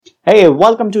Hey,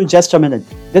 welcome to Just a Minute.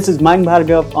 This is Mayank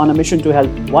Bhargav on a mission to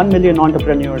help 1 million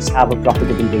entrepreneurs have a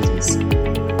profitable business.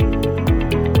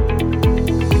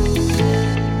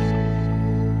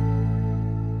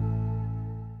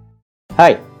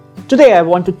 Hi, today I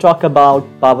want to talk about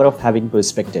power of having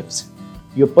perspectives.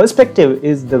 Your perspective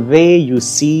is the way you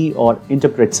see or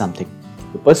interpret something.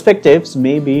 Your perspectives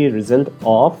may be a result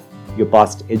of your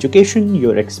past education,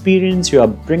 your experience, your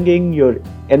upbringing, your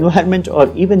environment,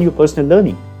 or even your personal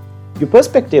learning. Your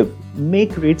perspective may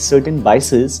create certain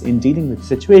biases in dealing with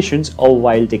situations or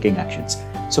while taking actions.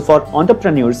 So for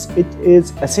entrepreneurs, it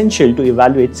is essential to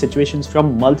evaluate situations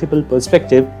from multiple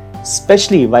perspectives,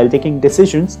 especially while taking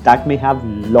decisions that may have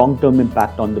long-term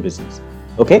impact on the business.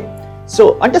 Okay?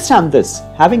 So understand this.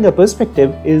 Having a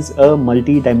perspective is a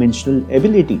multi-dimensional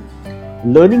ability.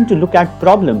 Learning to look at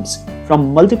problems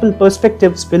from multiple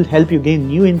perspectives will help you gain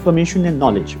new information and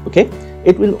knowledge. Okay?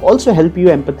 It will also help you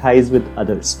empathize with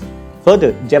others.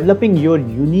 Further, developing your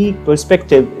unique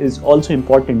perspective is also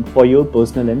important for your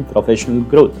personal and professional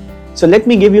growth. So let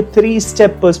me give you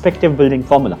 3-step perspective building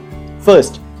formula.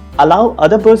 First, allow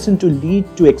other person to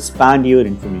lead to expand your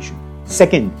information.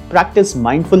 Second, practice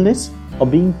mindfulness or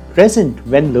being present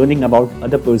when learning about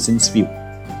other person's view.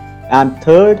 And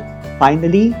third,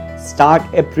 finally, start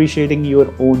appreciating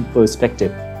your own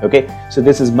perspective. Okay, so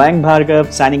this is Mayank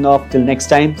Bhargav signing off. Till next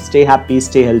time, stay happy,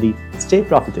 stay healthy, stay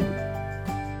profitable.